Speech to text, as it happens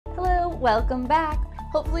Welcome back.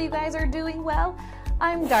 Hopefully you guys are doing well.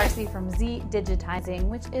 I'm Darcy from Zdigitizing,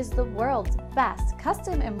 which is the world's best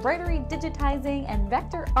custom embroidery, digitizing, and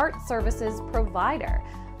vector art services provider.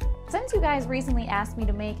 Since you guys recently asked me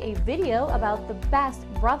to make a video about the best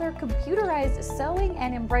Brother computerized sewing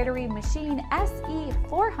and embroidery machine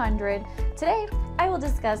SE400, today I will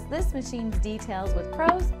discuss this machine's details with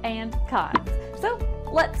pros and cons. So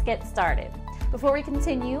let's get started. Before we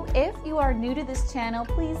continue, if you are new to this channel,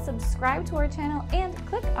 please subscribe to our channel and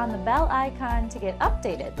click on the bell icon to get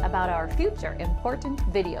updated about our future important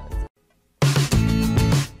videos.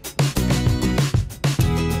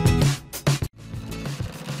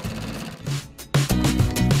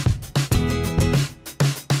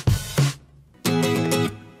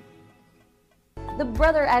 The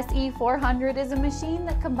Brother SE400 is a machine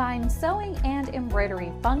that combines sewing and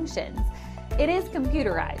embroidery functions. It is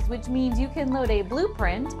computerized, which means you can load a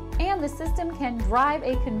blueprint and the system can drive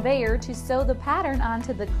a conveyor to sew the pattern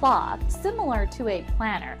onto the cloth, similar to a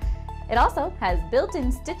planner. It also has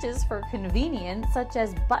built-in stitches for convenience, such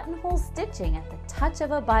as buttonhole stitching at the touch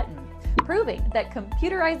of a button, proving that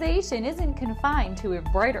computerization isn't confined to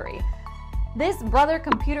embroidery. This Brother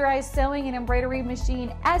computerized sewing and embroidery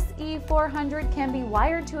machine SE400 can be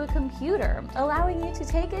wired to a computer, allowing you to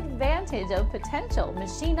take advantage of potential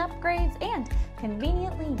machine upgrades and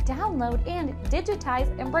conveniently download and digitize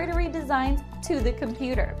embroidery designs to the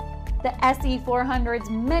computer. The SE400's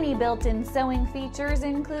many built-in sewing features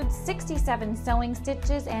include 67 sewing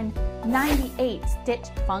stitches and 98 stitch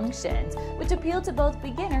functions, which appeal to both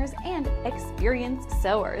beginners and experienced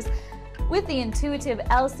sewers. With the intuitive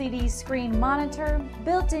LCD screen monitor,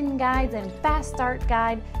 built-in guides, and fast start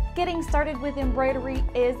guide, getting started with embroidery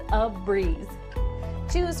is a breeze.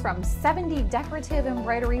 Choose from 70 decorative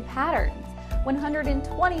embroidery patterns,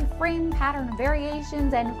 120 frame pattern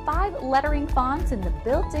variations, and 5 lettering fonts in the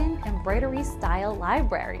built-in embroidery style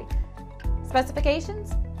library.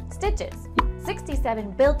 Specifications: stitches,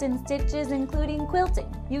 67 built-in stitches including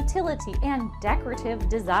quilting, utility, and decorative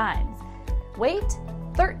designs. Weight: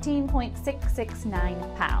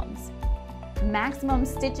 13.669 pounds. Maximum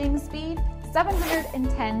stitching speed: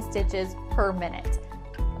 710 stitches per minute.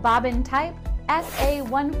 Bobbin type: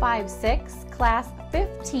 SA156 class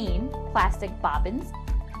 15 plastic bobbins.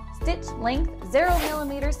 Stitch length: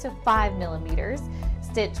 0mm to 5mm.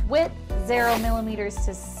 Stitch width: 0mm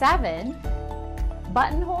to 7.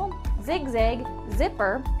 Buttonhole, zigzag,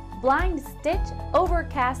 zipper, blind stitch,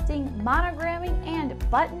 overcasting, monogramming, and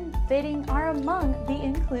button fitting are among the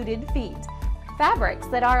included feet. Fabrics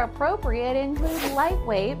that are appropriate include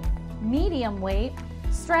lightweight, medium weight,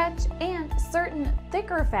 stretch, and certain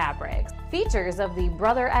thicker fabrics. Features of the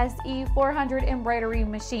Brother SE400 embroidery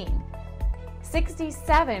machine: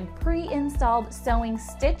 67 pre-installed sewing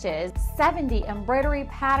stitches, 70 embroidery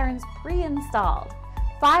patterns pre-installed,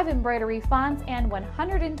 5 embroidery fonts, and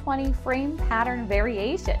 120 frame pattern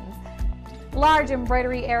variations. Large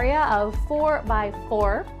embroidery area of 4 by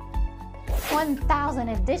 4. 1,000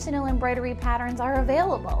 additional embroidery patterns are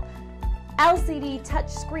available. LCD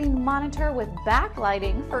touchscreen monitor with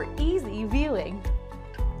backlighting for easy viewing.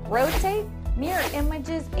 Rotate, mirror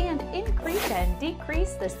images, and increase and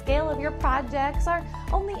decrease the scale of your projects are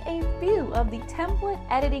only a few of the template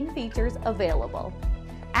editing features available.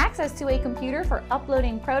 Access to a computer for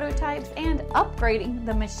uploading prototypes and upgrading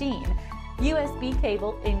the machine. USB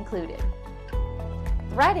cable included.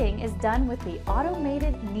 Threading is done with the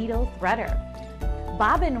automated needle threader.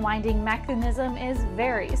 Bobbin winding mechanism is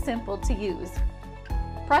very simple to use.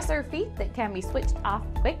 Presser feet that can be switched off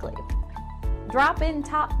quickly. Drop-in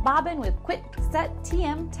top bobbin with quick set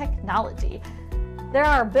TM technology. There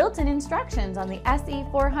are built-in instructions on the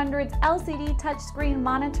SE400's LCD touchscreen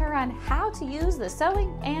monitor on how to use the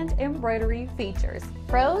sewing and embroidery features.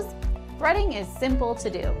 Pros: threading is simple to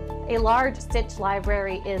do. A large stitch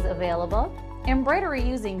library is available. Embroidery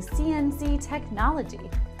using CNC technology.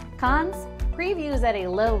 Cons: previews at a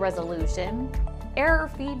low resolution. Error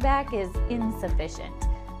feedback is insufficient.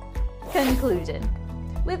 Conclusion: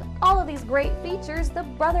 with all of these great features, the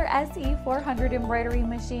Brother SE400 embroidery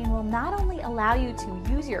machine will not only allow you to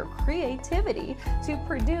use your creativity to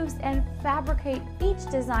produce and fabricate each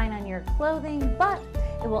design on your clothing, but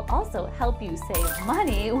it will also help you save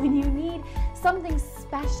money when you need something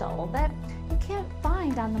special that you can't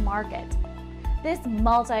find on the market. This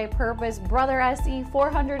multi-purpose Brother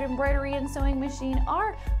SE400 embroidery and sewing machine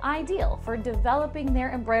are ideal for developing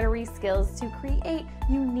their embroidery skills to create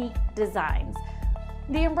unique designs.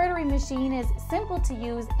 The embroidery machine is simple to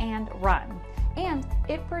use and run, and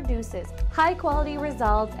it produces high-quality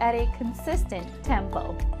results at a consistent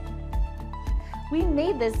tempo. We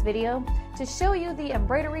made this video to show you the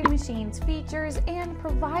embroidery machine's features and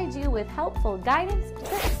provide you with helpful guidance,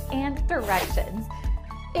 tips, and directions.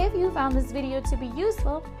 If you found this video to be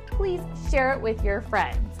useful, please share it with your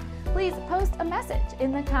friends. Please post a message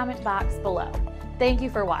in the comment box below. Thank you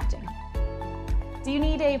for watching. Do you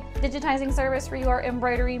need a digitizing service for your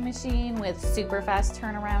embroidery machine with super fast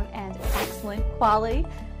turnaround and excellent quality?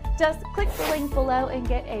 Just click the link below and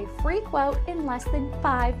get a free quote in less than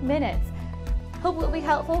 5 minutes. Hope it will be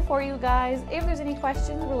helpful for you guys. If there's any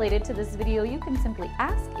questions related to this video, you can simply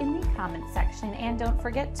ask in the comment section, and don't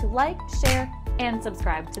forget to like, share, and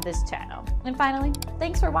subscribe to this channel. And finally,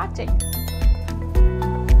 thanks for watching.